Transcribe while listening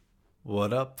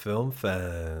What up, film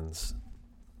fans?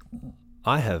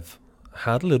 I have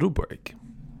had a little break.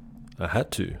 I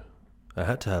had to. I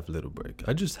had to have a little break.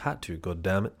 I just had to, god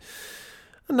damn it.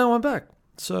 And now I'm back.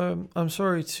 So I'm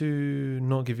sorry to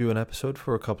not give you an episode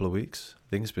for a couple of weeks. I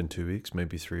think it's been 2 weeks,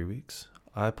 maybe 3 weeks.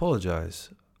 I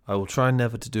apologize. I will try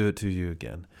never to do it to you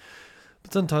again.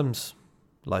 But sometimes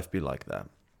life be like that.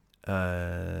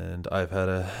 And I've had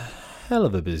a hell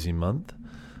of a busy month.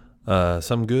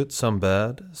 Some good, some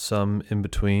bad, some in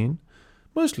between.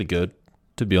 Mostly good,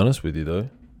 to be honest with you though,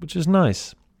 which is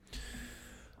nice.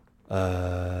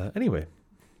 Anyway,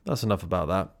 that's enough about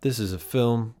that. This is a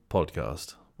film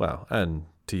podcast. Wow, and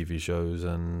TV shows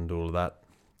and all of that.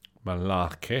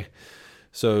 Malarkey.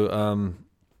 So,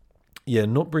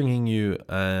 not bringing you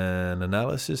an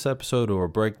analysis episode or a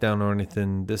breakdown or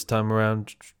anything this time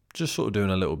around. Just sort of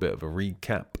doing a little bit of a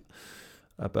recap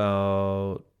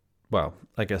about, well,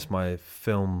 I guess my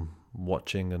film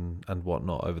watching and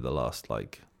whatnot over the last,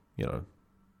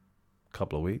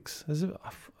 couple of weeks. Is it?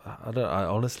 I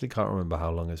honestly can't remember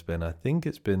how long it's been. I think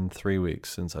it's been 3 weeks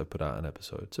since I put out an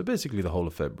episode. So basically the whole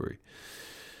of February.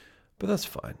 But that's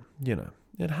fine.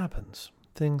 It happens.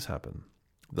 Things happen.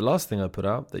 The last thing I put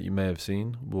out that you may have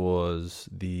seen was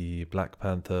the Black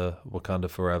Panther Wakanda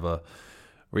Forever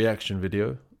reaction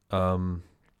video.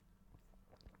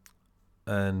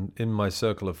 And in my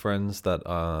circle of friends that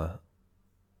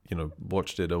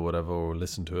watched it or whatever, or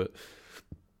listened to it,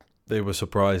 they were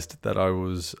surprised that I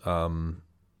was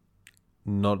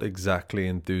not exactly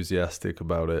enthusiastic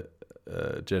about it,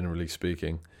 generally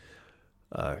speaking.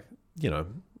 You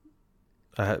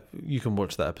can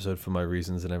watch that episode for my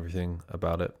reasons and everything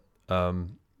about it. But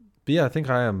yeah, I think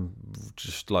I am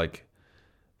just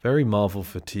very Marvel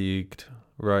fatigued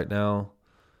right now.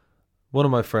 One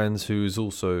of my friends who is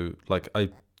also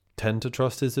I tend to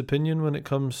trust his opinion when it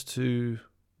comes to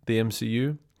the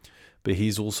MCU, but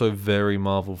he's also very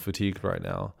Marvel fatigued right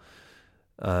now.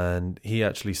 And he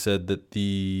actually said that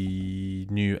the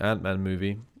new Ant-Man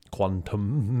movie,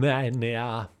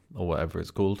 Quantumania, or whatever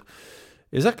it's called,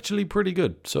 is actually pretty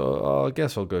good. So I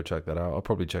guess I'll go check that out. I'll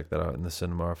probably check that out in the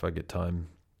cinema if I get time.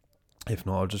 If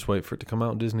not, I'll just wait for it to come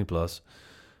out on Disney Plus,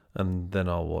 and then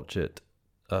I'll watch it.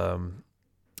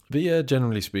 But yeah,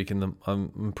 generally speaking,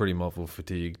 I'm pretty Marvel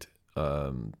fatigued.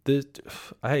 I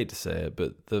hate to say it,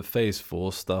 but the Phase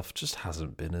 4 stuff just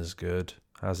hasn't been as good,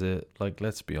 has it?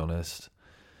 Let's be honest.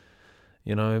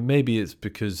 Maybe it's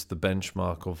because the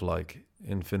benchmark of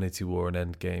Infinity War and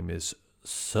Endgame is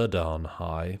so darn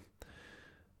high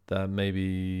that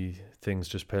maybe things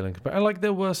just pale in comparison.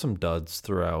 There were some duds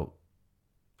throughout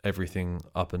everything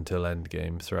up until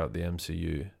Endgame throughout the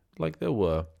MCU. There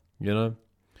were,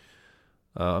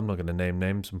 I'm not going to name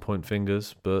names and point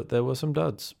fingers, but there were some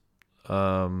duds.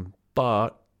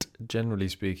 But generally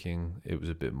speaking, it was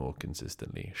a bit more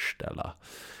consistently stellar.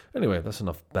 Anyway, that's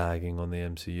enough bagging on the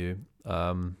MCU.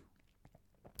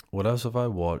 What else have I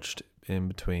watched in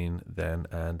between then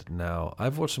and now?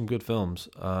 I've watched some good films.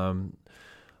 I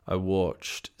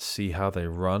watched See How They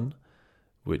Run,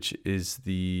 which is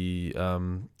the,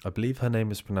 I believe her name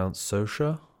is pronounced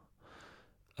Sosha.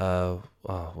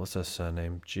 What's her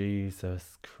surname?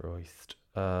 Jesus Christ.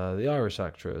 The Irish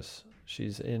actress.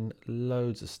 She's in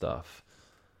loads of stuff.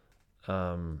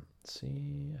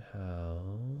 See How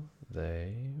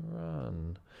They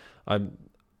Run. I'm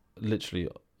literally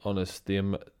honest. I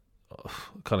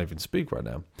can't even speak right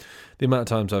now. The amount of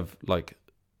times I've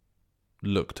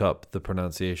looked up the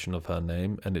pronunciation of her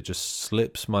name and it just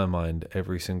slips my mind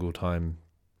every single time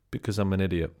because I'm an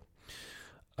idiot.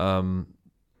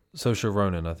 Saoirse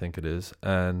Ronan, I think it is,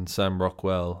 and Sam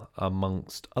Rockwell,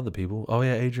 amongst other people. Oh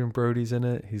yeah, Adrian Brody's in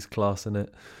it. He's class in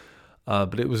it.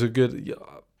 But it was a good...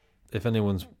 If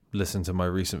anyone's listened to my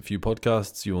recent few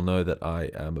podcasts, you'll know that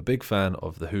I am a big fan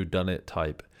of the whodunit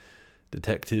type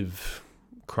detective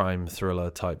crime thriller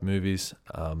type movies.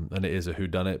 And it is a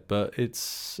whodunit, but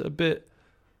it's a bit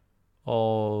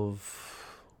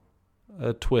of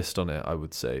a twist on it, I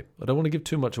would say. I don't want to give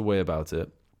too much away about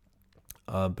it,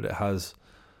 but it has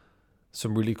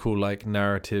some really cool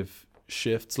narrative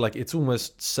shifts. It's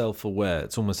almost self-aware.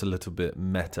 It's almost a little bit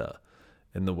meta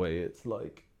in the way it's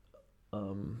in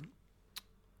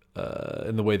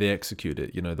the way they execute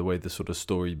it, the way the sort of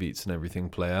story beats and everything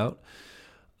play out.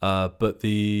 But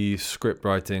the script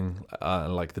writing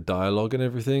and the dialogue and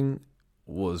everything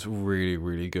was really,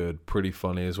 really good, pretty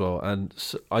funny as well. And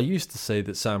I used to say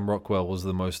that Sam Rockwell was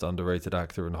the most underrated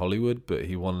actor in Hollywood, but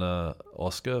he won an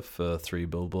Oscar for 3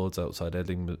 Billboards Outside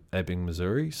Ebbing,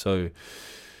 Missouri. So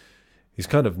he's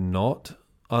kind of not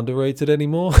underrated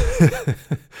anymore.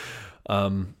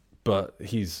 but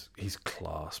he's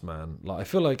class, man. Like, I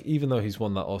feel like even though he's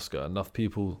won that Oscar, enough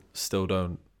people still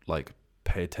don't like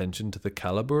pay attention to the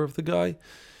caliber of the guy.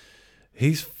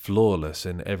 He's flawless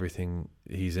in everything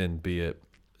he's in, be it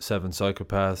Seven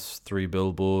Psychopaths, Three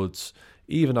Billboards,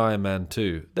 even Iron Man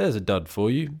 2. There's a dud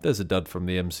for you. There's a dud from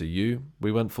the MCU.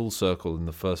 We went full circle in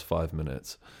the first 5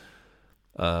 minutes.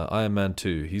 Iron Man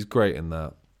 2, he's great in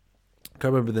that.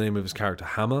 Can't remember the name of his character,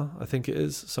 Hammer, I think it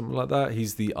is, something like that.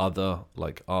 He's the other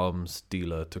like arms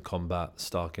dealer to combat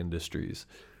Stark Industries.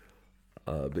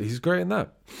 But he's great in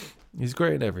that. He's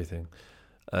great in everything.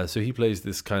 So he plays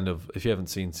this kind of, if you haven't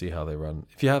seen See How They Run.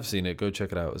 If you have seen it, go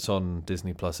check it out. It's on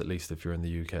Disney Plus, at least if you're in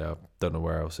the UK. I don't know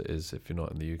where else it is if you're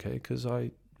not in the UK, because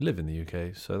I live in the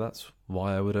UK, so that's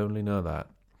why I would only know that.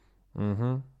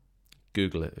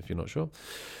 Google it if you're not sure.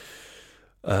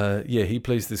 Yeah, he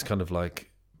plays this kind of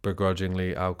like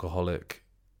begrudgingly alcoholic,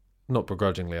 not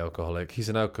begrudgingly alcoholic. He's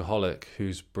an alcoholic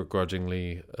who's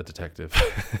begrudgingly a detective.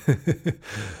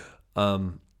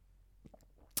 And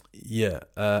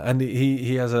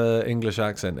he has a English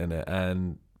accent in it,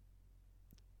 and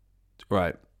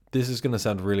right, this is going to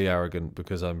sound really arrogant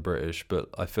because I'm British, but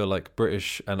I feel like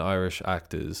British and Irish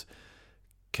actors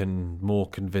can more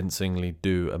convincingly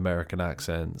do American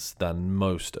accents than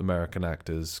most American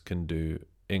actors can do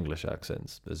English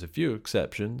accents. There's a few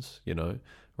exceptions, you know.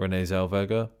 Renee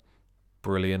Zellweger,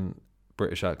 brilliant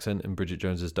British accent in Bridget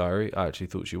Jones's Diary. I actually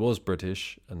thought she was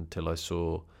British until I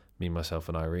saw Me, Myself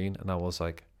and Irene, and I was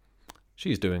like,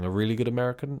 she's doing a really good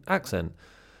American accent.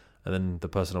 And then the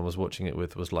person I was watching it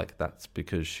with was like, that's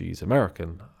because she's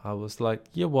American. I was like,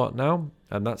 yeah, what now?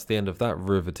 And that's the end of that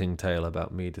riveting tale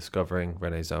about me discovering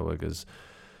Renee Zellweger's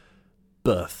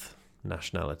birth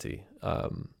nationality.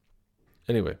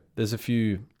 Anyway, there's a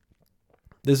few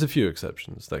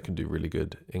exceptions that can do really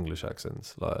good English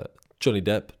accents. Like Johnny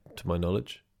Depp, to my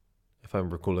knowledge, if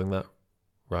I'm recalling that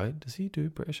right. Does he do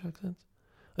British accents?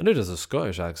 I know there's a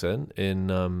Scottish accent in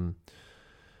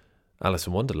Alice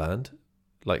in Wonderland.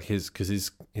 Like his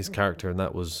character in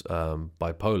that was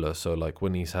bipolar, so like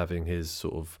when he's having his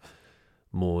sort of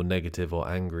more negative or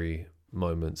angry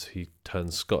moments, he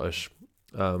turns Scottish,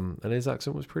 and his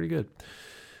accent was pretty good.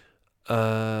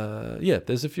 Yeah,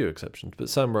 there's a few exceptions, but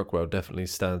Sam Rockwell definitely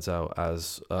stands out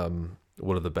as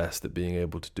one of the best at being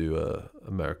able to do a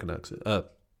American accent, a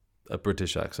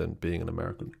British accent, being an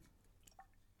American.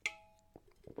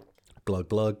 Glug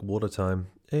glug, water time,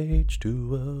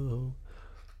 H2O.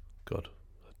 God.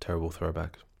 Terrible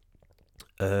throwback.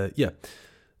 Yeah.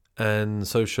 And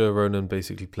Saoirse Ronan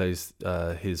basically plays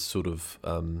his sort of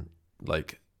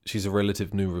like, she's a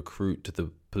relative new recruit to the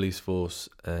police force,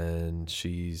 and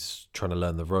she's trying to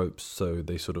learn the ropes, so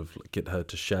they sort of get her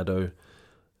to shadow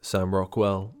Sam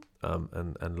Rockwell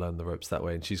and learn the ropes that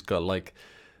way. And she's got like,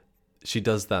 she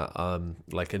does that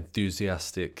like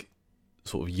enthusiastic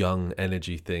sort of young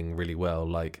energy thing really well,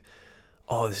 like,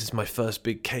 oh, this is my first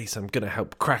big case, I'm gonna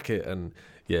help crack it. And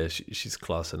yeah, she's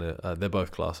class in it. They're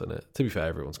both class in it. To be fair,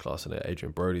 everyone's class in it.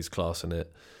 Adrian Brody's class in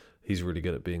it. He's really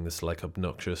good at being this like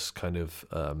obnoxious kind of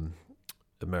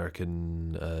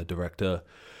American director.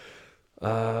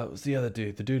 What's the other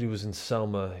dude? The dude who was in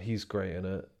Selma, he's great in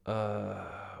it.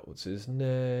 What's his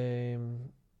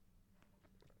name?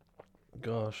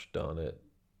 Gosh darn it.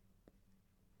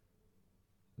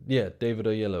 Yeah, David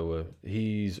Oyelowo.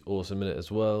 He's awesome in it as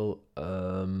well.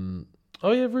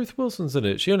 Oh yeah, Ruth Wilson's in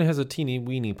it. She only has a teeny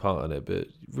weeny part in it, but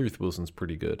Ruth Wilson's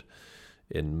pretty good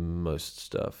in most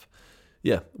stuff.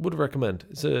 Yeah, would recommend.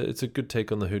 It's a good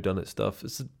take on the whodunit stuff.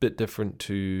 It's a bit different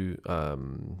to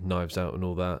Knives Out and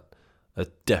all that.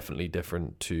 Definitely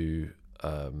different to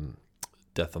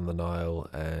Death on the Nile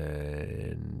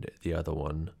and the other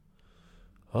one.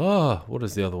 What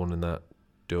is the other one in that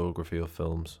duography of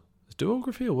films? Is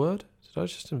duography a word? Did I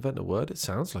just invent a word? It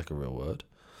sounds like a real word.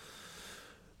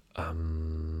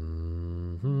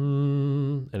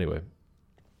 Anyway.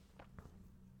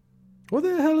 What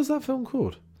the hell is that film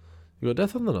called? You got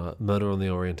Death on the Nile, Murder on the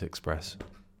Orient Express.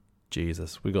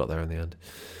 Jesus, we got there in the end.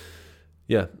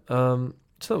 Yeah, so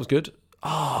that was good.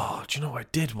 Do you know what I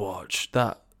did watch?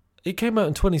 That it came out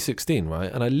in 2016, right?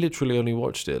 And I literally only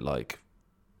watched it like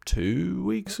 2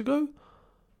 weeks ago.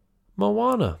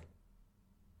 Moana.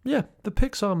 Yeah, the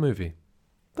Pixar movie.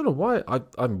 Don't know why.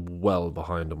 I'm well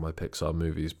behind on my Pixar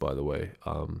movies, by the way.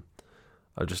 I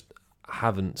just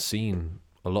haven't seen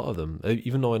a lot of them,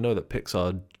 even though I know that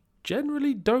Pixar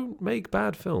generally don't make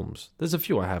bad films. There's a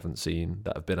few I haven't seen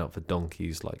that have been out for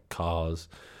donkeys, like Cars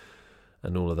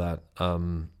and all of that.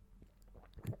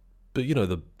 But you know,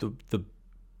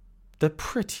 they're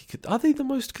pretty. Are they the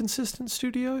most consistent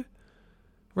studio?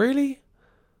 Really?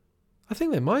 I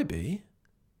think they might be.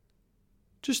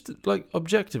 just like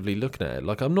objectively looking at it,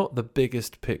 like I'm not the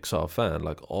biggest Pixar fan.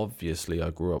 Like obviously I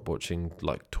grew up watching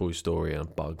like Toy Story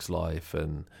and Bug's Life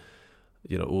and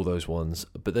all those ones.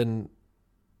 But then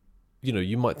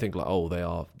you might think like, oh, they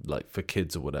are like for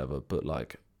kids or whatever. But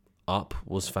like Up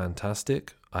was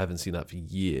fantastic. I haven't seen that for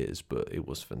years, but it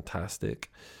was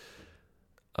fantastic.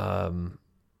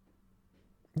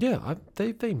 Yeah,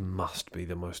 they must be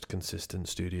the most consistent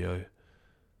studio.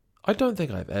 I don't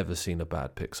think I've ever seen a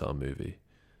bad Pixar movie.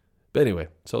 But anyway,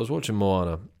 so I was watching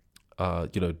Moana,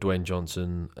 Dwayne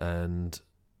Johnson and,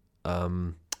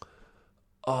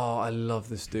 I love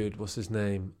this dude. What's his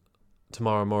name?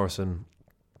 Tamara Morrison,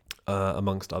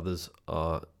 amongst others,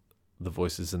 are the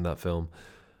voices in that film.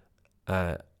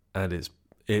 And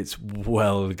it's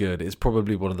well good. It's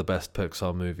probably one of the best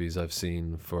Pixar movies I've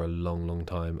seen for a long, long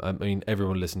time. I mean,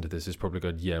 everyone listening to this is probably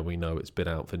going, yeah, we know it's been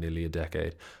out for nearly a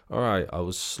decade. All right, I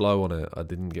was slow on it. I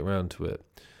didn't get around to it.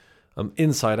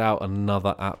 Inside Out,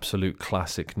 another absolute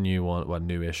classic new one, well,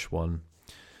 newish one.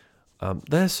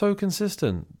 They're so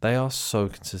consistent. They are so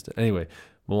consistent. Anyway,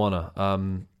 Moana. I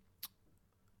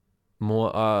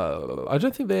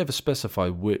don't think they ever specify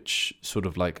which sort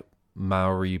of like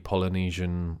Maori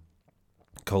Polynesian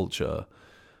culture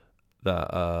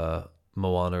that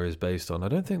Moana is based on. I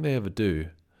don't think they ever do.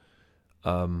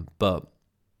 But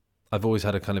I've always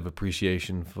had a kind of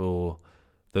appreciation for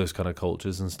those kind of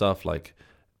cultures and stuff. Like,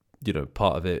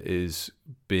 part of it is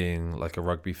being like a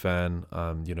rugby fan.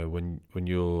 When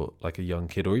you're like a young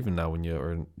kid, or even now when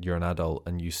you're an adult,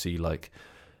 and you see like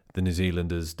the New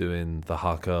Zealanders doing the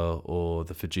haka, or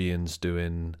the Fijians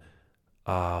doing,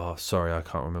 sorry, I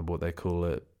can't remember what they call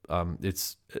it.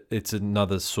 It's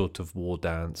another sort of war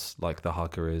dance like the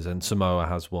haka is, and Samoa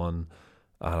has one,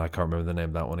 and I can't remember the name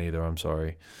of that one either. I'm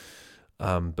sorry.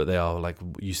 But they are like,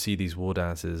 you see these war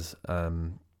dances,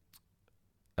 and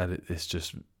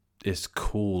it's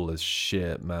cool as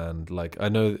shit, man. Like, I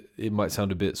know it might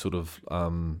sound a bit sort of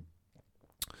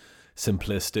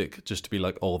simplistic just to be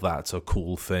like, oh, that's a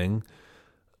cool thing.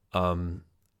 And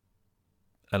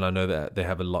I know that they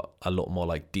have a lot more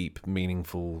like deep,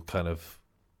 meaningful kind of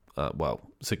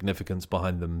significance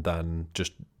behind them than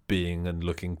just being and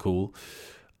looking cool.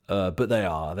 But they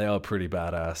are pretty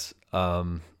badass.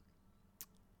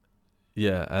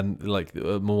 Yeah, and like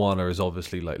Moana is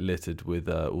obviously like littered with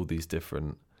all these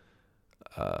different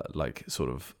like sort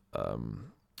of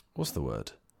what's the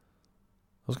word?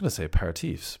 I was going to say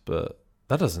aperitifs, but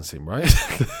that doesn't seem right.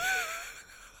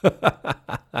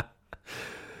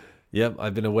 Yep,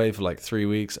 I've been away for like 3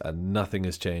 weeks and nothing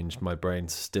has changed. My brain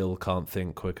still can't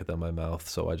think quicker than my mouth,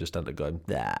 so I just end up going,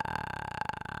 yeah,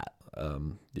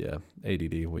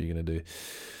 ADD, what are you going to do?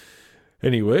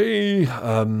 Anyway,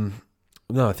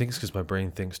 no, I think it's because my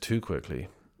brain thinks too quickly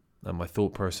and my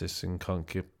thought processing can't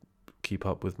keep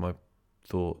up with my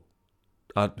thought.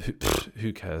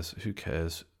 Who cares?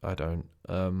 I don't.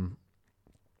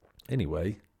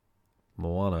 Anyway,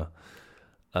 Moana.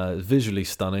 Visually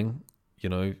stunning,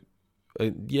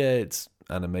 it's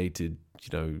animated,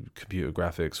 computer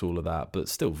graphics, all of that, but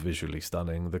still visually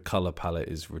stunning. The color palette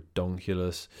is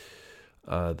redonkulous.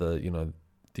 The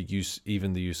use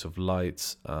of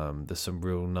lights. There's some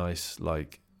real nice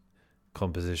like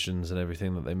compositions and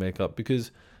everything that they make up,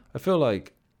 because I feel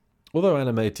like although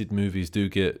animated movies do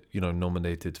get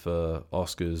nominated for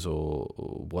Oscars or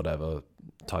whatever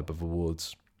type of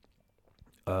awards,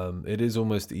 it is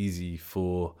almost easy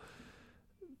for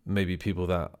maybe people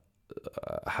that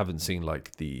haven't seen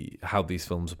like how these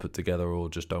films are put together, or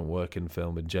just don't work in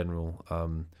film in general,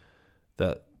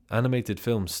 that animated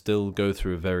films still go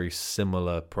through a very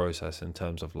similar process in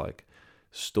terms of like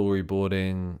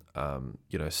storyboarding,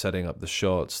 setting up the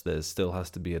shots. There still has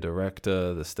to be a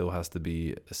director, there still has to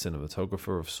be a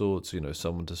cinematographer of sorts,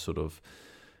 someone to sort of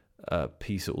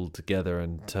piece it all together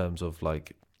in terms of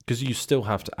like, because you still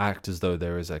have to act as though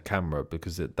there is a camera,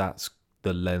 because that's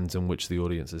the lens in which the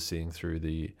audience is seeing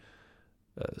the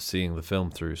film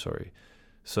through.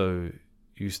 So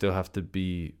you still have to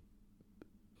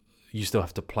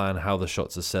plan how the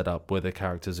shots are set up, where the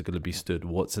characters are going to be stood,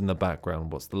 what's in the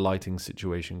background, what's the lighting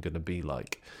situation going to be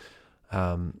like,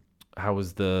 how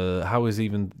is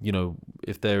even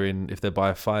if they're by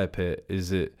a fire pit,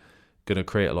 is it going to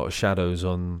create a lot of shadows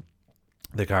on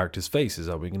the characters' faces?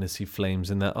 Are we going to see flames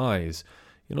in their eyes?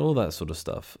 All that sort of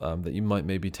stuff that you might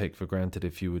maybe take for granted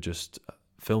if you were just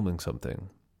filming something,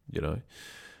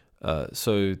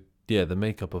 so yeah, the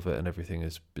makeup of it and everything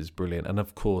is brilliant. And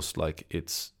of course, like,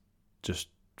 it's just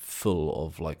full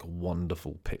of like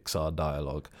wonderful Pixar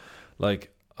dialogue.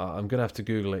 Like, I'm gonna have to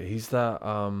Google it. He's that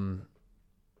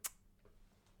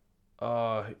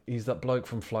bloke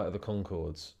from Flight of the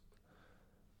Conchords.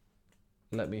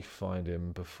 let me find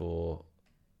him before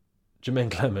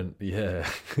Jermaine Clement. Yeah.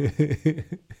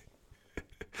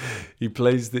 He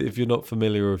plays if you're not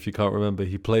familiar or if you can't remember,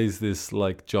 he plays this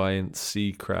like giant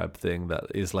sea crab thing that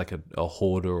is like a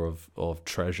hoarder of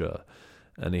treasure.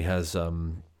 And he has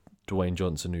Dwayne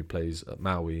Johnson, who plays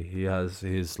Maui. He has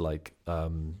his like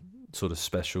sort of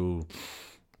special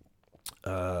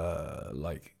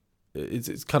like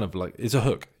it's kind of like it's a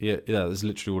hook. Yeah, that's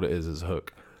literally what it is. It's a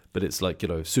hook. But it's like,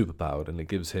 super powered, and it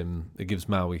gives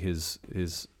Maui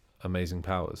his amazing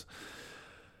powers.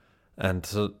 And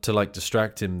to like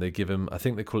distract him, they give him, I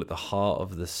think they call it the heart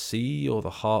of the sea or the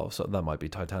heart of something. That might be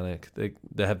Titanic. They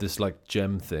have this like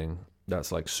gem thing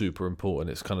that's like super important.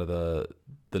 It's kind of the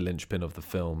linchpin of the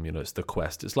film. It's the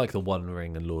quest. It's like the One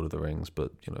Ring and Lord of the Rings,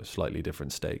 but slightly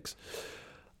different stakes.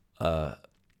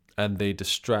 And they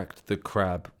distract the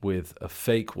crab with a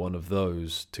fake one of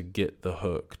those to get the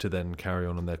hook to then carry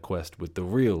on their quest with the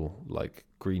real like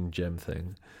green gem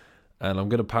thing. And I'm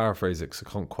going to paraphrase it because I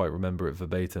can't quite remember it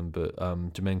verbatim, but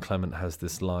Jermaine Clement has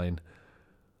this line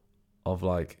of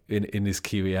like, in his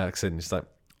Kiwi accent, it's like,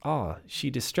 she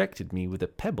distracted me with a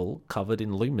pebble covered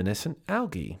in luminescent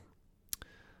algae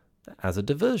as a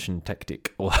diversion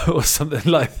tactic, or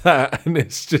something like that. And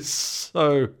it's just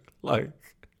so like,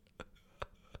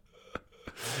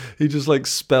 he just like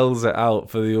spells it out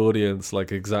for the audience,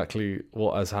 like exactly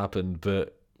what has happened,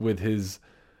 but with his,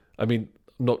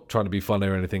 not trying to be funny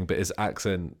or anything, but his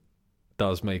accent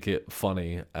does make it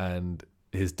funny, and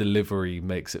his delivery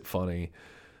makes it funny.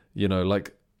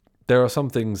 Like there are some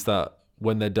things that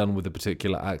when they're done with a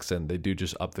particular accent, they do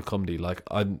just up the comedy. Like,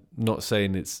 I'm not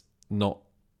saying it's not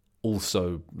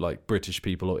also like British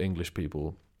people or English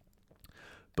people,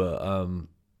 but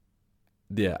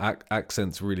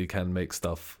accents really can make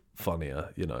stuff funnier.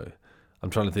 I'm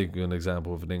trying to think of an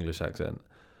example of an English accent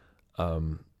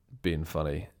being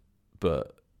funny.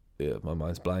 But yeah, my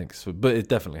mind's blank. But it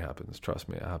definitely happens. Trust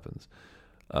me, it happens.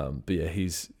 But yeah,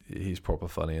 he's proper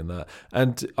funny in that.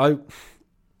 And I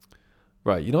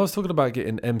was talking about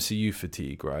getting MCU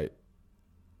fatigue, right?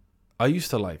 I used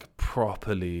to like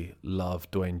properly love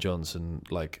Dwayne Johnson.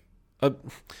 Like, I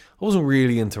wasn't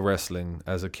really into wrestling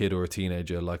as a kid or a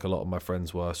teenager, like a lot of my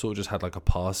friends were. I sort of just had like a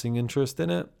passing interest in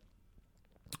it.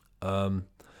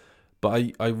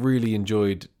 But I really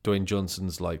enjoyed Dwayne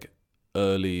Johnson's like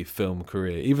early film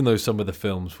career, even though some of the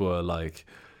films were like,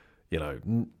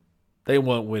 they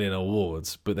weren't winning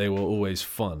awards, but they were always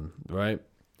fun, right?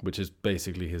 Which is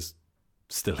basically his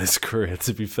career,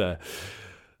 to be fair.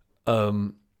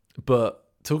 But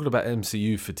talking about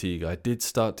MCU fatigue, I did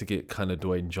start to get kind of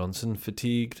Dwayne Johnson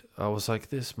fatigued. I was like,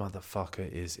 this motherfucker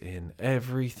is in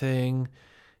everything.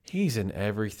 He's in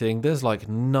everything. There's like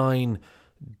 9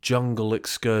 jungle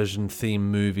excursion themed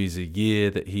movies a year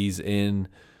that he's in.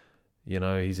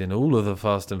 He's in all of the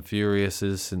Fast and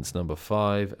Furiouses since number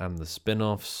 5 and the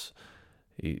spin-offs.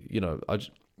 The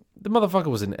motherfucker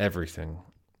was in everything.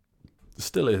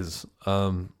 Still is.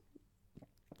 And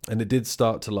it did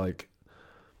start to like,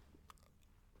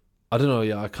 I don't know,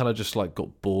 I kind of just like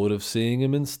got bored of seeing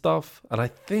him and stuff. And I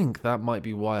think that might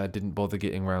be why I didn't bother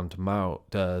getting around to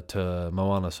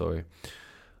Moana, sorry.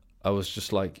 I was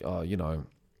just like,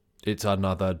 it's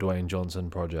another Dwayne Johnson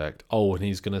project. Oh, and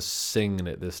he's going to sing in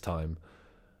it this time.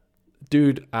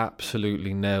 Dude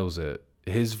absolutely nails it.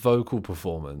 His vocal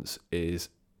performance is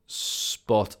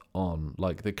spot on.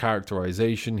 Like the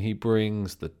characterization he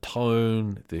brings, the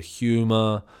tone, the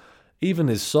humor, even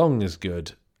his song is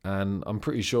good. And I'm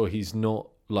pretty sure he's not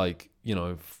like,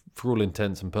 for all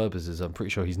intents and purposes, I'm pretty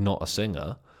sure he's not a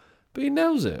singer. But he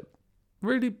nails it.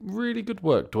 Really, really good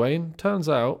work, Dwayne. Turns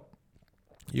out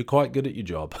you're quite good at your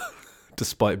job,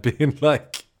 despite being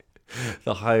like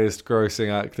the highest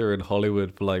grossing actor in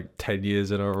Hollywood for like 10 years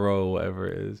in a row, whatever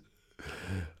it is.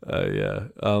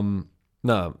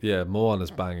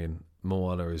 Moana's banging.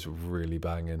 Moana is really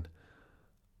banging.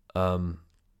 And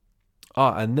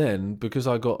then because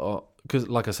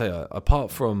like I say,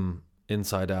 apart from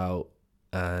Inside Out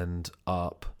and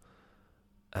Up,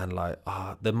 and like,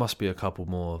 there must be a couple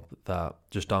more that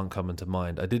just aren't coming to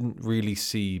mind. I didn't really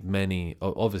see many.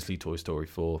 Obviously, Toy Story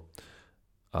 4,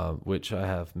 which I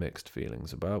have mixed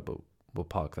feelings about, but we'll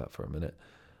park that for a minute.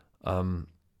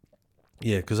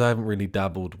 Because I haven't really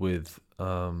dabbled with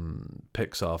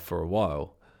Pixar for a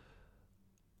while.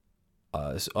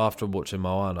 After watching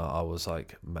Moana, I was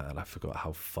like, man, I forgot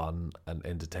how fun and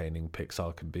entertaining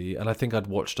Pixar can be. And I think I'd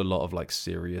watched a lot of like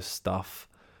serious stuff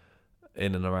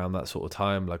in and around that sort of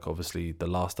time, like obviously the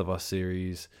Last of Us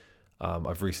series.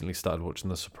 I've recently started watching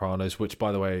The Sopranos, which,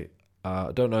 by the way,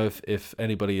 I don't know if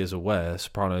anybody is aware,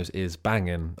 Sopranos is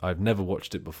banging. I've never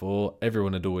watched it before.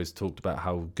 Everyone had always talked about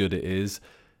how good it is.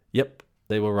 Yep,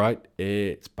 they were right.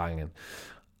 It's banging.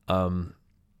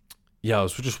 Yeah, I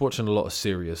was just watching a lot of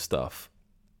serious stuff,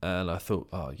 and I thought,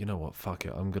 oh, you know what? Fuck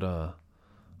it. I'm gonna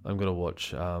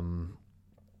watch a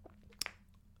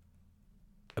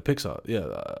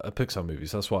Pixar movie.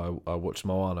 So that's why I watched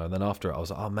Moana, and then after it, I was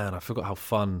like, oh man, I forgot how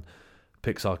fun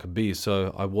Pixar can be.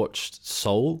 So I watched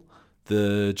Soul,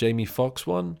 the Jamie Foxx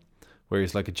one, where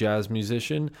he's like a jazz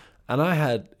musician. And I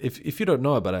had, if you don't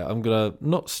know about it, I'm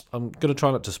gonna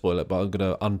try not to spoil it, but I'm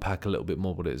gonna unpack a little bit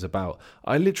more what it is about.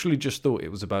 I literally just thought it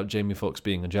was about Jamie Foxx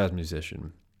being a jazz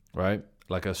musician, right?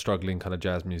 Like a struggling kind of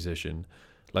jazz musician,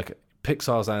 like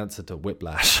Pixar's answer to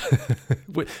Whiplash.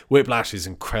 Whiplash is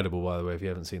incredible, by the way, if you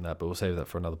haven't seen that, but we'll save that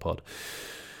for another pod.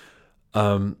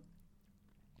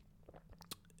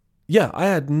 Yeah, I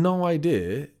had no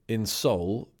idea in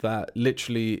Soul that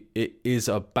literally it is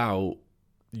about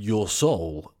your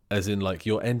soul, as in like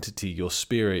your entity, your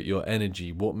spirit, your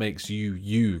energy, what makes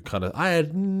you kind of. I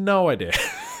had no idea.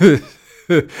 So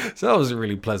that was a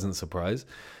really pleasant surprise.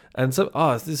 And so,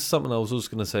 this is something I was also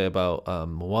going to say about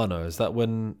Moana, is that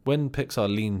when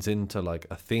Pixar leans into like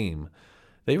a theme,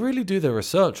 they really do their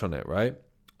research on it, right?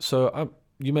 So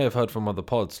you may have heard from other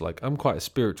pods, like I'm quite a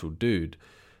spiritual dude,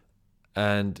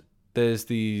 and there's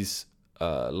these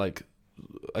like,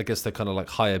 I guess they're kind of like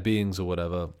higher beings or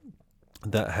whatever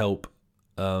that help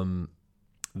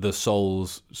the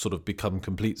souls sort of become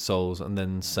complete souls and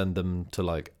then send them to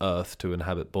like Earth to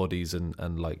inhabit bodies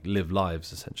and like live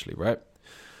lives essentially, right?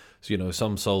 So, you know,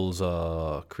 some souls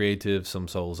are creative, some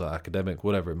souls are academic,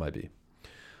 whatever it might be.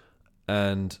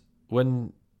 And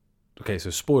so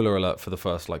spoiler alert for the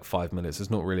first like 5 minutes.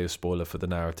 It's not really a spoiler for the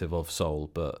narrative of Soul,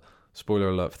 but spoiler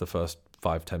alert for the first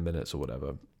 5-10 minutes or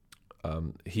whatever.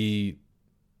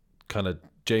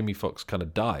 Jamie Foxx kind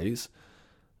of dies.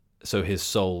 So his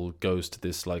soul goes to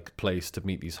this like place to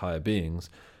meet these higher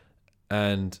beings.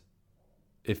 And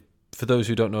for those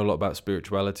who don't know a lot about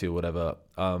spirituality or whatever,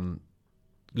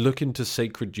 look into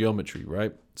sacred geometry,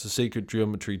 right? So sacred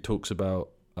geometry talks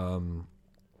about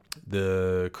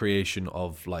the creation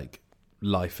of like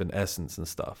life and essence and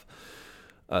stuff.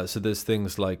 So there's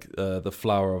things like the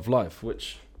flower of life,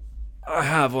 which I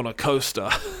have on a coaster.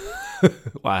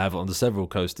 Well, I have it on several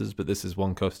coasters, but this is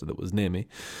one coaster that was near me.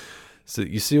 So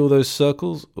you see all those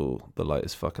circles? Oh, the light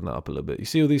is fucking that up a little bit. You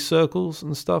see all these circles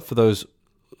and stuff? For those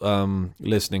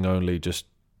listening only, just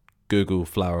Google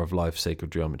flower of life,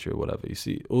 sacred geometry or whatever. You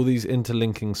see all these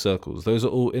interlinking circles. Those are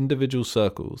all individual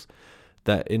circles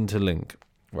that interlink,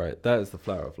 right? That is the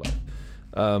flower of life.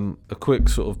 A quick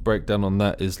sort of breakdown on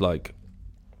that is like,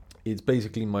 it's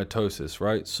basically mitosis,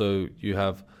 right? So you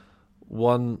have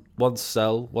one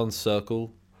cell, one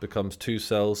circle becomes 2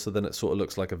 cells. So then it sort of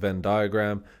looks like a Venn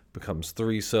diagram, becomes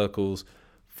 3 circles,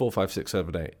 4, 5, 6,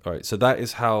 7, 8. All right. So that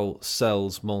is how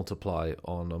cells multiply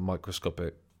on a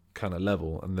microscopic kind of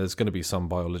level. And there's going to be some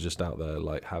biologist out there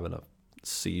like having a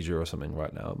seizure or something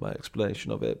right now at my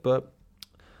explanation of it, but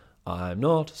I'm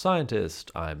not a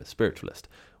scientist. I'm a spiritualist.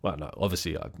 Well, no,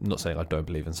 obviously I'm not saying I don't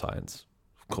believe in science.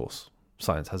 Of course,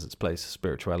 science has its place.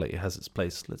 Spirituality has its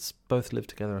place. Let's both live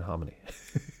together in harmony.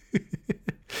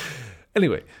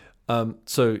 Anyway,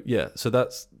 so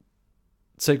that's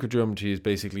sacred geometry is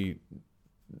basically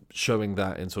showing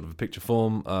that in sort of a picture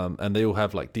form, and they all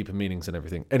have like deeper meanings and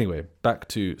everything. Anyway, back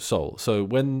to Soul. So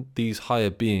when these higher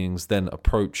beings then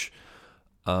approach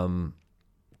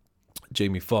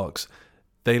Jamie Foxx,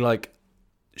 they like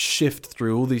shift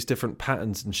through all these different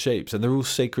patterns and shapes, and they're all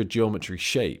sacred geometry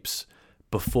shapes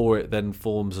before it then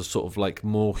forms a sort of like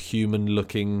more human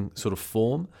looking sort of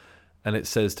form. And it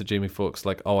says to Jamie Foxx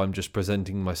like, oh, I'm just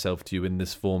presenting myself to you in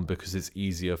this form because it's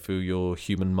easier for your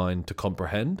human mind to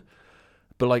comprehend.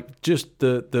 But like just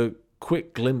the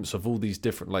quick glimpse of all these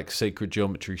different like sacred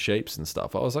geometry shapes and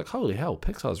stuff, I was like, holy hell,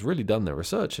 Pixar's really done their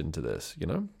research into this, you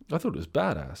know? I thought it was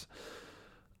badass.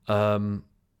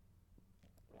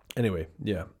 Anyway,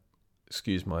 yeah.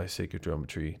 Excuse my sacred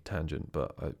geometry tangent,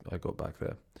 but I got back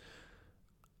there.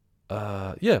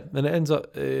 Yeah, and it ends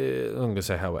up. I'm not gonna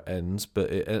say how it ends, but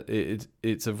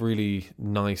it's a really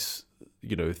nice,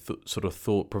 you know, sort of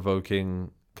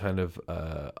thought-provoking, kind of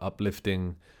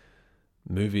uplifting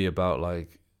movie about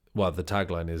like. Well, the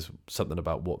tagline is something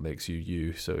about what makes you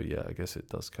you. So yeah, I guess it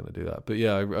does kind of do that. But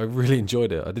yeah, I really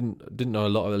enjoyed it. I didn't know a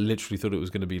lot. I literally thought it was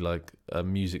going to be like a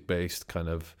music-based kind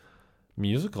of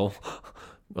musical.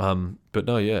 But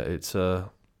no, yeah,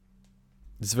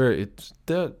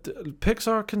 Pixar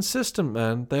are consistent,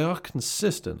 man. They are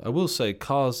consistent. I will say,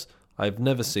 Cars, I've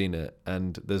never seen it,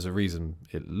 and there's a reason.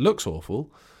 It looks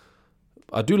awful.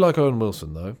 I do like Owen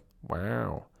Wilson though.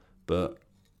 Wow. But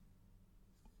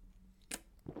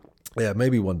yeah,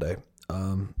 maybe one day.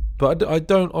 But I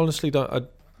honestly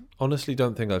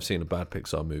don't think I've seen a bad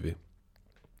Pixar movie.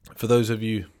 For those of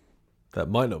you that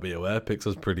might not be aware,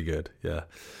 Pixar's pretty good. Yeah.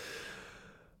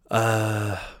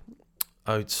 I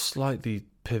slightly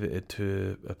pivoted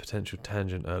to a potential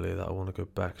tangent earlier that I want to go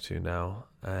back to now,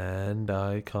 and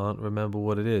I can't remember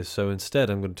what it is. So instead,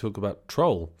 I'm going to talk about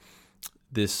Troll,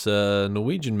 this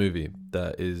Norwegian movie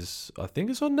that is, I think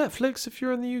it's on Netflix if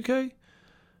you're in the UK.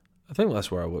 I think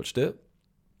that's where I watched it.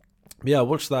 Yeah, I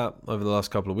watched that over the last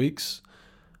couple of weeks.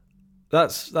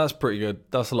 That's pretty good.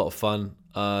 That's a lot of fun.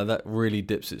 That really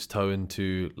dips its toe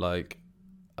into like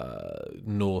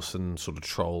Norse and sort of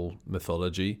troll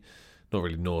mythology. Not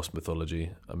really Norse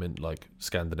mythology. I mean like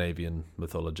Scandinavian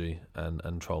mythology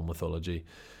and troll mythology.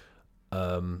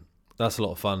 That's a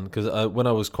lot of fun because when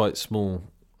I was quite small,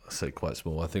 I say quite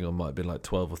small, I think I might have been like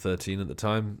 12 or 13 at the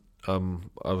time.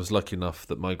 I was lucky enough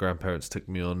that my grandparents took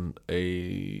me on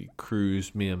a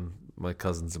cruise, me and my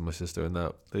cousins and my sister, and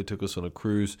that they took us on a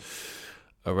cruise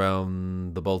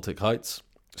around the Baltic Heights.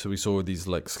 So we saw these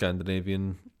like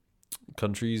Scandinavian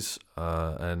countries,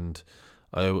 and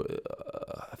I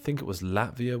think it was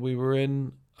Latvia we were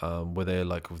in, where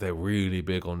they're really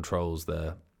big on trolls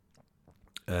there,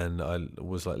 and I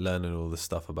was like learning all this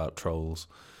stuff about trolls,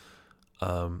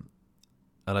 and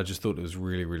I just thought it was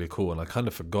really really cool, and I kind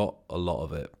of forgot a lot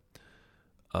of it,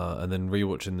 and then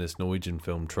rewatching this Norwegian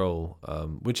film Troll,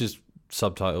 which is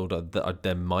subtitled.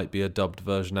 There might be a dubbed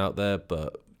version out there,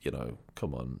 but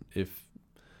come on,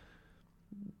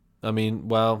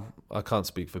 I can't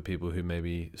speak for people who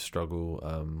maybe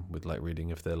struggle with like reading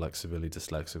if they're like severely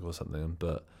dyslexic or something,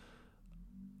 but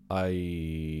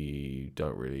I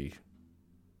don't really.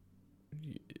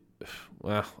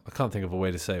 Well, I can't think of a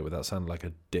way to say it without sounding like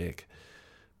a dick,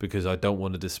 because I don't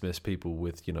want to dismiss people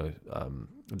with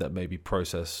that maybe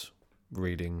process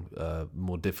reading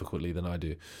more difficultly than I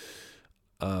do,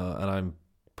 and I'm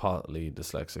partly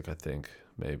dyslexic. I think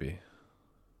maybe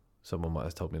someone might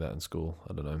have told me that in school.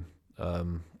 I don't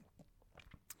know.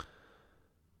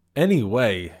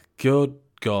 Anyway, good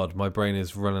God, my brain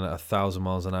is running at 1,000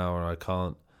 miles an hour and I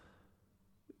can't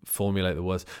formulate the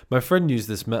words. My friend used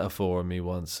this metaphor on me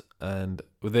once, and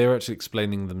they were actually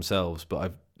explaining themselves,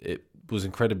 but it was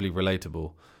incredibly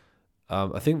relatable.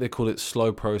 I think they call it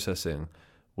slow processing,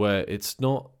 where it's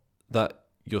not that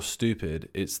you're stupid,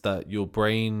 it's that your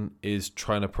brain is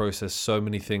trying to process so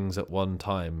many things at one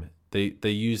time. They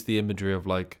use the imagery of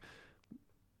like,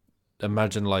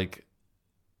 imagine like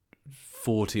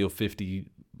 40 or 50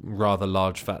 rather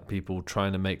large fat people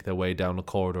trying to make their way down a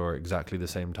corridor at exactly the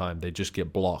same time. They just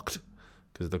get blocked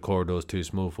because the corridor is too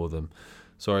small for them.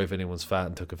 Sorry if anyone's fat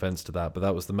and took offense to that, but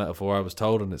that was the metaphor I was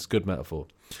told, and it's a good metaphor.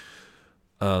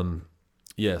 So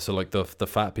like the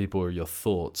fat people are your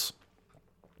thoughts.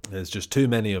 There's just too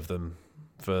many of them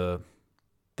for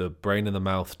the brain and the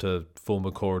mouth to form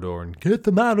a corridor and get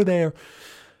them out of there.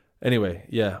 Anyway,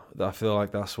 yeah, I feel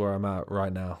like that's where I'm at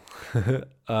right now.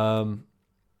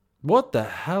 What the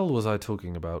hell was I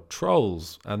talking about?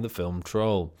 Trolls and the film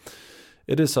Troll.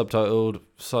 It is subtitled.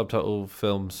 Subtitle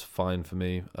film's fine for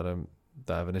me. I don't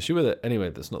have an issue with it.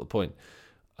 Anyway, that's not the point.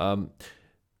 I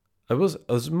was,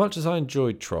 as much as I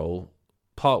enjoyed Troll,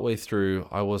 partway through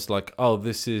I was like, oh,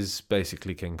 this is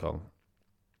basically King Kong.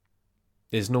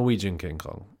 It's Norwegian King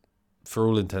Kong, for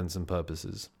all intents and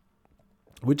purposes.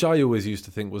 Which I always used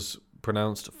to think was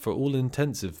pronounced for all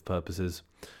intensive purposes.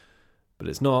 But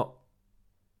it's not.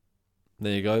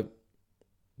 There you go.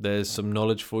 There's some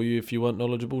knowledge for you if you weren't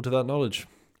knowledgeable to that knowledge.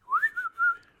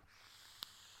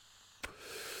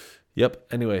 Yep,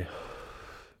 anyway.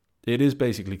 It is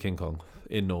basically King Kong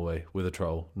in Norway with a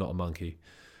troll, not a monkey.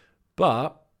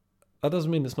 But that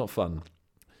doesn't mean it's not fun.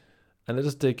 And it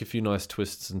does take a few nice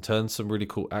twists and turns, some really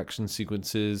cool action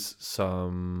sequences,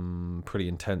 some pretty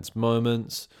intense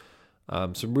moments,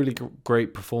 some really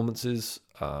great performances,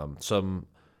 some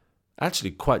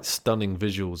actually quite stunning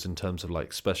visuals in terms of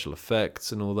like special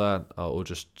effects and all that, or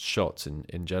just shots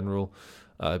in general.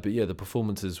 But yeah, the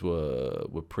performances were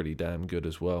pretty damn good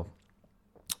as well.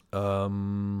 I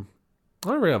don't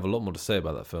really have a lot more to say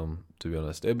about that film, to be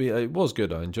honest. It was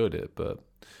good, I enjoyed it, but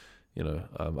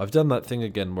I've done that thing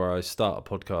again where I start a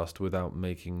podcast without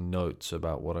making notes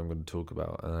about what I'm going to talk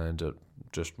about, and I end up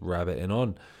just rabbiting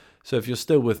on. So if you're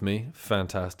still with me,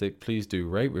 fantastic. Please do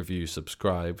rate, review,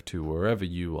 subscribe to wherever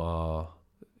you are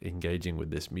engaging with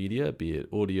this media, be it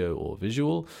audio or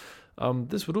visual.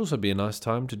 This would also be a nice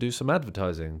time to do some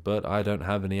advertising, but I don't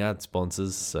have any ad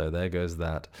sponsors, so there goes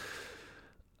that.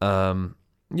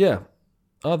 Yeah,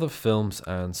 other films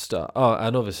and stuff. Oh,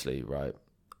 and obviously, right,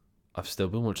 I've still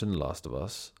been watching The Last of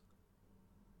Us.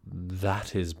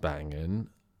 That is banging.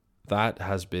 That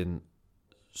has been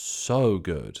so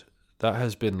good. That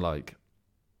has been like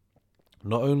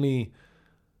not only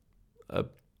a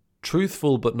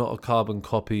truthful but not a carbon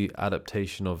copy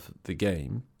adaptation of the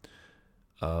game,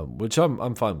 which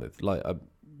I'm fine with. Like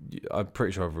I'm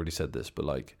pretty sure I've already said this, but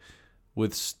like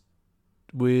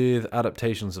with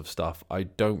adaptations of stuff, I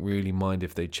don't really mind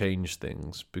if they change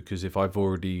things, because if I've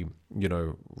already,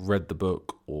 read the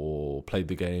book or played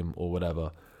the game or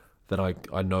whatever, then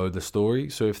I know the story.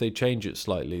 So if they change it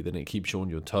slightly, then it keeps you on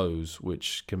your toes,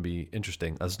 which can be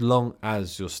interesting, as long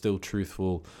as you're still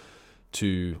truthful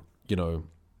to,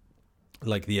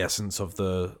 like the essence of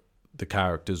the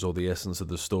characters or the essence of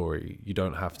the story. You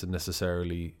don't have to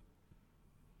necessarily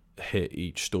hit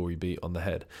each story beat on the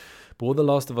head. But what The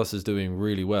Last of Us is doing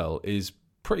really well is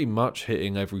pretty much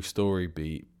hitting every story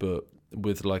beat, but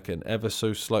with like an ever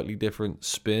so slightly different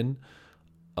spin,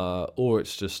 or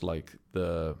it's just like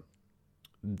the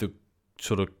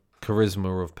sort of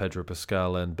charisma of Pedro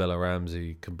Pascal and Bella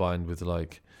Ramsey combined with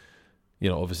like,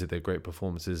 obviously their great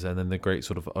performances, and then the great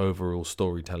sort of overall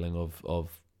storytelling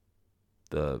of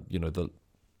the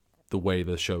the way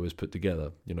the show is put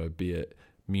together. Be it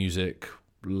music,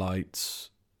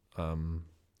 lights,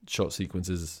 shot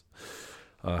sequences,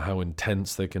 how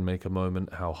intense they can make a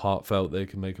moment, how heartfelt they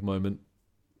can make a moment.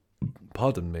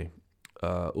 Pardon me,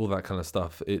 all that kind of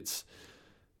stuff. It's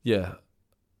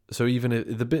So even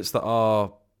if the bits that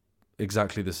are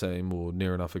exactly the same or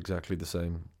near enough exactly the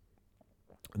same,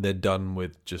 they're done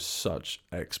with just such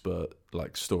expert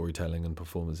like storytelling and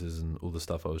performances and all the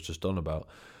stuff I was just on about,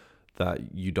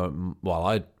 that you don't. Well,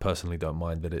 I personally don't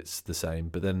mind that it's the same,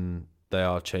 but then they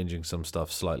are changing some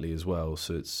stuff slightly as well.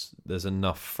 So there's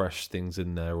enough fresh things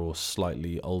in there or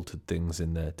slightly altered things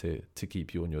in there to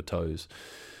keep you on your toes.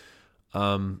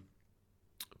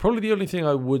 Probably the only thing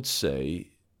I would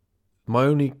say, my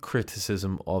only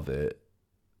criticism of it,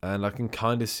 and I can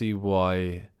kind of see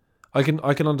why, I can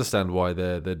understand why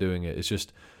they're doing it. It's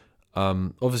just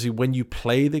obviously when you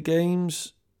play the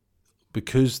games,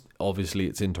 because obviously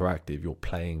it's interactive, you're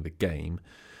playing the game.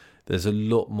 There's a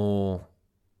lot more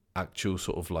actual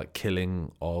sort of like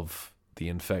killing of the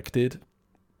infected,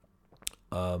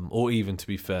 or even, to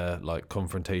be fair, like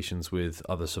confrontations with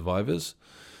other survivors.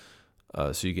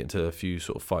 So you get into a few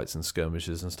sort of fights and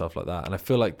skirmishes and stuff like that. And I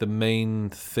feel like the main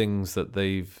things that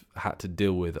they've had to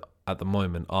deal with at the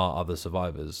moment are other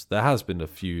survivors. There has been a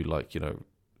few like,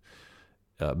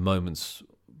 moments,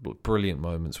 brilliant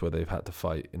moments where they've had to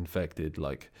fight infected,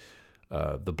 like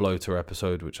the bloater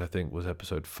episode, which I think was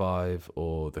episode 5,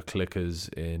 or the clickers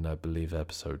in, I believe,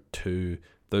 episode 2.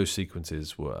 Those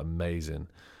sequences were amazing.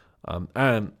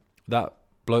 And that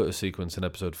bloater sequence in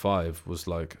episode 5 was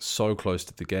like so close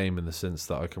to the game, in the sense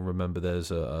that I can remember there's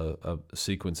a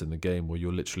sequence in the game where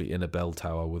you're literally in a bell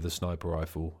tower with a sniper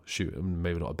rifle shooting,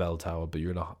 maybe not a bell tower, but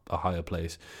you're in a higher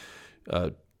place,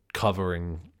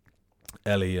 covering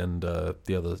Ellie and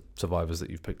the other survivors that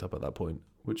you've picked up at that point,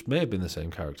 which may have been the same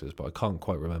characters, but I can't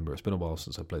quite remember. It's been a while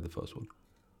since I played the first one.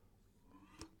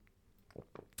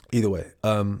 Either way,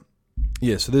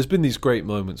 so there's been these great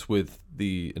moments with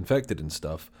the infected and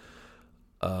stuff,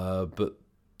 but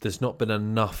there's not been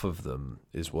enough of them,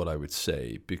 is what I would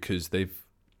say, because they've,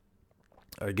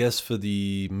 I guess for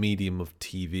the medium of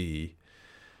TV,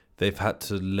 they've had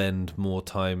to lend more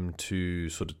time to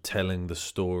sort of telling the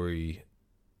story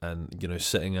and,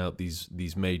 setting out these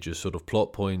major sort of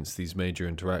plot points, these major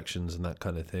interactions and that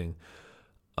kind of thing.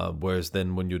 Whereas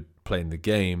then when you're playing the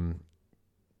game,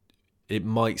 it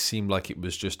might seem like it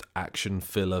was just action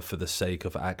filler for the sake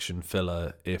of action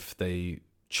filler if they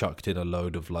chucked in a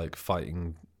load of like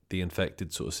fighting the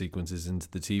infected sort of sequences into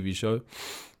the TV show.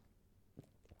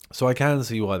 So I can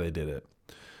see why they did it,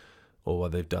 or why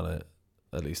they've done it,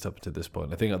 at least up to this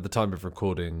point. I think at the time of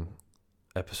recording,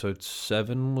 episode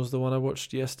 7 was the one I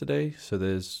watched yesterday, so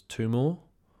there's 2 more,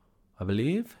 I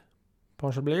believe,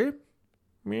 possibly.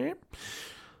 Yeah.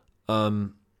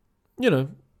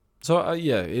 So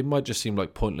it might just seem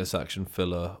like pointless action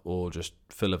filler or just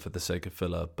filler for the sake of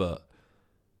filler, but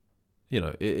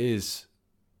it is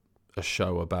a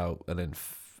show about an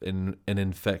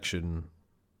infection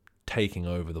taking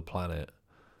over the planet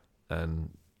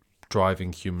and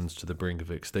driving humans to the brink of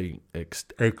extinction.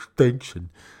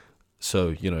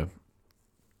 So,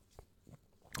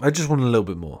 I just want a little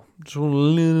bit more.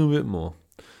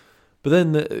 But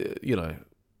then,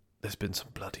 there's been some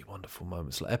bloody wonderful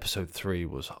moments. Like episode 3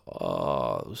 was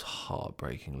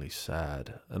heartbreakingly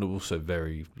sad, and also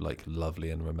very like lovely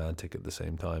and romantic at the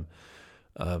same time.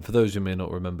 For those who may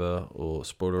not remember, or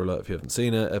spoiler alert if you haven't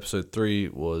seen it, episode 3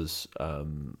 was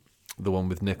the one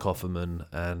with Nick Offerman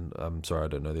and I'm sorry, I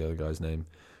don't know the other guy's name,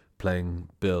 playing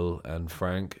Bill and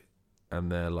Frank,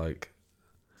 and they're like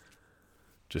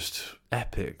just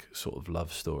epic sort of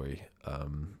love story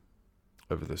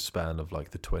over the span of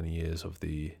like the 20 years of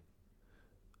the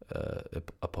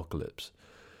apocalypse.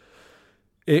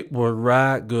 It were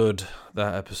right good,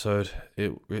 that episode.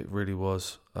 It really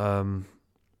was. And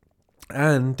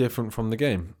different from the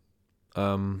game.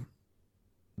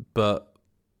 But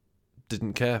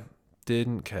didn't care.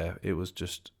 It was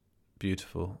just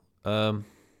beautiful.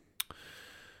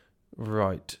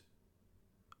 Right.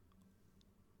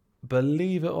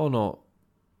 Believe it or not,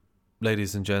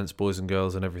 ladies and gents, boys and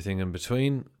girls and everything in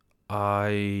between,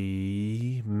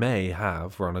 I may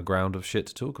have run aground of shit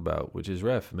to talk about, which is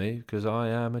rare for me because I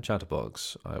am a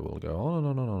chatterbox. I will go on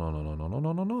and on and on and on and on and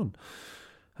on and on.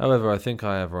 However, I think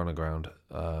I have run aground.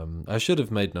 I should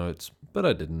have made notes, but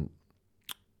I didn't.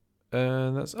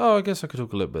 And that's... Oh, I guess I could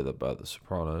talk a little bit about The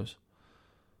Sopranos.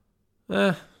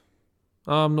 I'm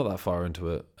not that far into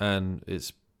it, and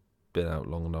it's been out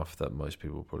long enough that most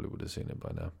people probably would have seen it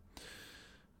by now.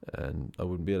 And I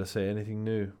wouldn't be able to say anything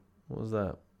new. What was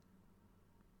that?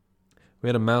 We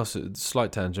had a mouse,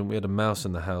 slight tangent, we had a mouse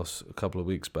in the house a couple of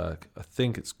weeks back. I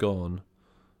think it's gone.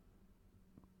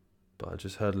 But I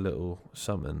just heard a little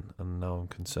something, and now I'm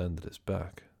concerned that it's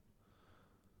back.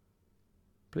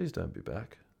 Please don't be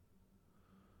back.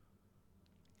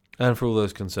 And for all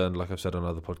those concerned, like I've said on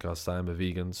other podcasts, I am a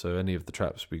vegan, so any of the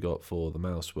traps we got for the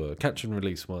mouse were catch and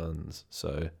release ones.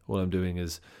 So all I'm doing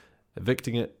is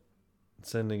evicting it,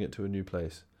 sending it to a new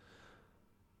place.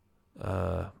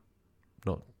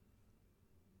 Not.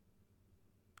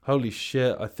 Holy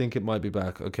shit, I think it might be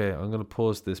back. Okay, I'm going to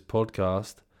pause this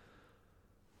podcast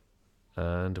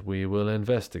and we will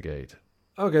investigate.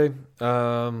 Okay,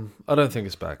 I don't think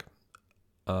it's back.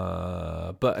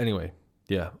 But anyway,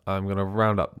 yeah, I'm going to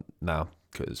round up now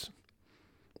because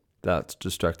that's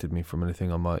distracted me from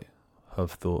anything I might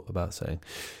have thought about saying.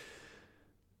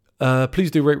 Please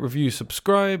do rate, review,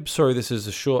 subscribe. Sorry, this is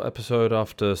a short episode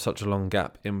after such a long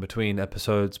gap in between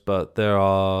episodes, but there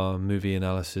are movie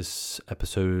analysis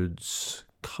episodes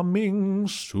coming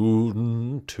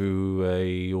soon to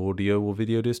a audio or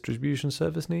video distribution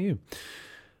service near you.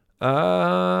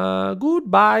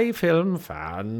 Goodbye, film fan.